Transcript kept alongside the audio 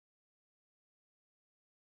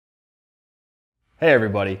Hey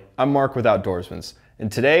everybody, I'm Mark with Outdoorsman's,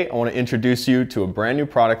 and today I want to introduce you to a brand new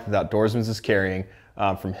product that Outdoorsman's is carrying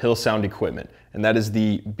from Hillsound Equipment, and that is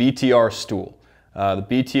the BTR Stool. The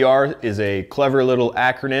BTR is a clever little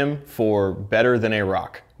acronym for better than a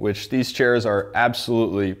rock, which these chairs are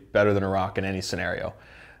absolutely better than a rock in any scenario.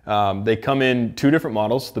 They come in two different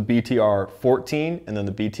models, the BTR 14 and then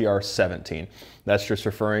the BTR 17. That's just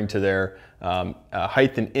referring to their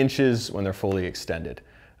height in inches when they're fully extended.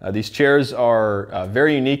 These chairs are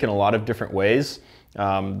very unique in a lot of different ways.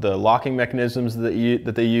 The locking mechanisms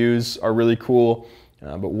that they use are really cool,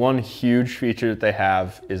 but one huge feature that they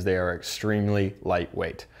have is they are extremely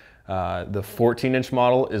lightweight. The 14-inch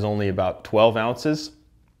model is only about 12 ounces,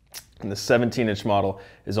 and the 17-inch model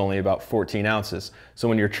is only about 14 ounces. So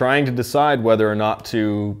when you're trying to decide whether or not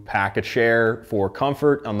to pack a chair for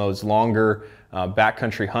comfort on those longer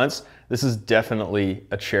backcountry hunts, this is definitely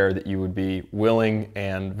a chair that you would be willing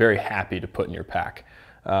and very happy to put in your pack.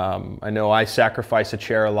 I know I sacrifice a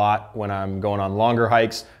chair a lot when I'm going on longer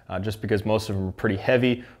hikes just because most of them are pretty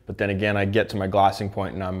heavy, but then again I get to my glassing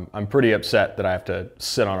point and I'm pretty upset that I have to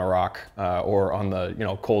sit on a rock or on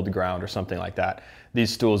the cold ground or something like that.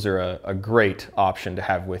 These stools are a great option to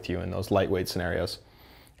have with you in those lightweight scenarios.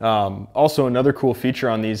 Also, another cool feature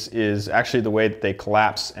on these is actually the way that they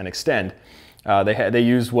collapse and extend. They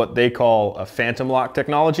use what they call a phantom lock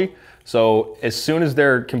technology. So as soon as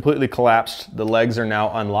they're completely collapsed, the legs are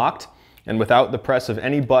now unlocked, and without the press of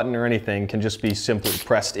any button or anything, can just be simply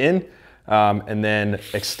pressed in and then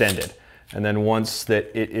extended. And then once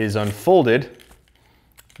that it is unfolded,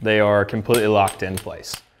 they are completely locked in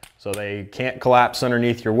place. So they can't collapse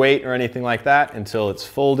underneath your weight or anything like that until it's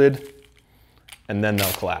folded, and then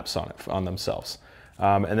they'll collapse on themselves.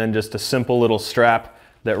 And then just a simple little strap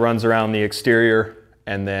that runs around the exterior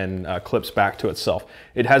and then clips back to itself.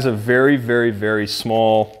 It has a very, very, very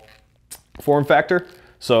small form factor,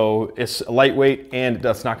 so it's lightweight and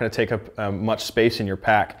that's not going to take up much space in your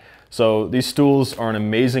pack. So these stools are an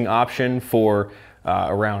amazing option for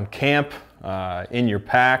around camp, in your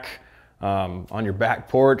pack, on your back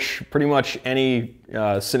porch, pretty much any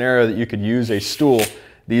scenario that you could use a stool.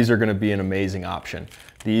 These are going to be an amazing option.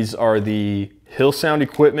 These are the Hillsound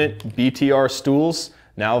Equipment BTR stools,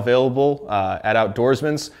 now available at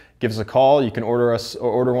Outdoorsman's. Give us a call. You can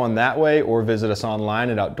order one that way or visit us online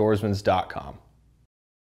at outdoorsmans.com.